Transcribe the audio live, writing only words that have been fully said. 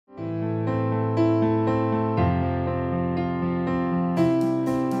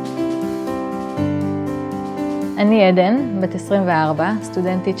אני עדן, בת 24,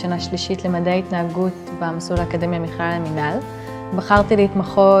 סטודנטית שנה שלישית למדעי התנהגות במסלול האקדמיה מכללה למינהל. בחרתי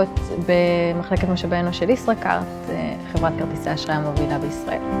להתמחות במחלקת משאבי אנוש של ישראכרט, חברת כרטיסי אשראי המובילה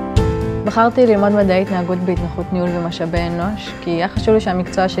בישראל. בחרתי ללמוד מדעי התנהגות בהתמחות ניהול ומשאבי אנוש, כי היה חשוב לי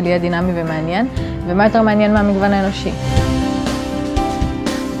שהמקצוע שלי יהיה דינמי ומעניין, ומה יותר מעניין מהמגוון האנושי.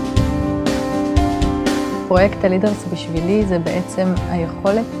 פרויקט הלידרס בשבילי זה בעצם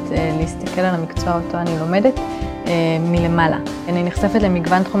היכולת להסתכל על המקצוע אותו אני לומדת מלמעלה. אני נחשפת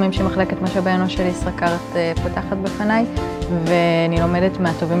למגוון תחומים שמחלקת משאבי אנוש של ישראכרט פותחת בפניי, ואני לומדת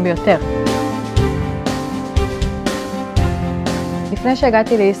מהטובים ביותר. לפני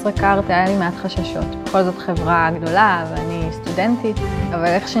שהגעתי לישראכרט היה לי מעט חששות. בכל זאת חברה גדולה ואני סטודנטית, אבל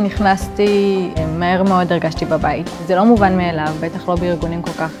איך שנכנסתי מהר מאוד הרגשתי בבית. זה לא מובן מאליו, בטח לא בארגונים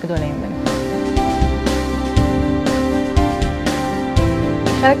כל כך גדולים.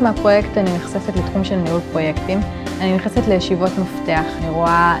 חלק מהפרויקט אני נחשפת לתחום של ניהול פרויקטים. אני נכנסת לישיבות מפתח, אני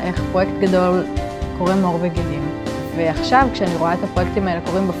רואה איך פרויקט גדול קורא מאור וגידים. ועכשיו כשאני רואה את הפרויקטים האלה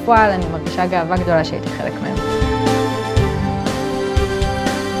קוראים בפועל, אני מרגישה גאווה גדולה שהייתי חלק מהם.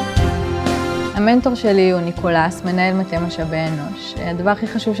 המנטור שלי הוא ניקולס, מנהל מטה משאבי אנוש. הדבר הכי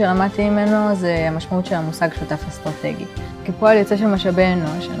חשוב שלמדתי ממנו זה המשמעות של המושג שותף אסטרטגי. כפועל יוצא של משאבי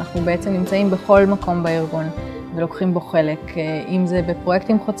אנוש, אנחנו בעצם נמצאים בכל מקום בארגון ולוקחים בו חלק, אם זה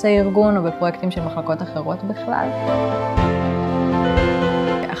בפרויקטים חוצי ארגון או בפרויקטים של מחלקות אחרות בכלל.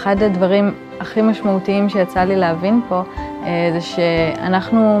 אחד הדברים הכי משמעותיים שיצא לי להבין פה זה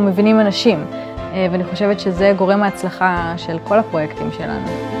שאנחנו מבינים אנשים, ואני חושבת שזה גורם ההצלחה של כל הפרויקטים שלנו.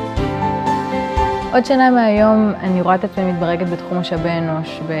 עוד שנה מהיום אני רואה את עצמי מתברגת בתחום משאבי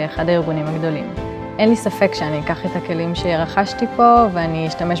אנוש באחד הארגונים הגדולים. אין לי ספק שאני אקח את הכלים שרכשתי פה ואני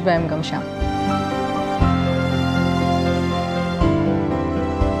אשתמש בהם גם שם.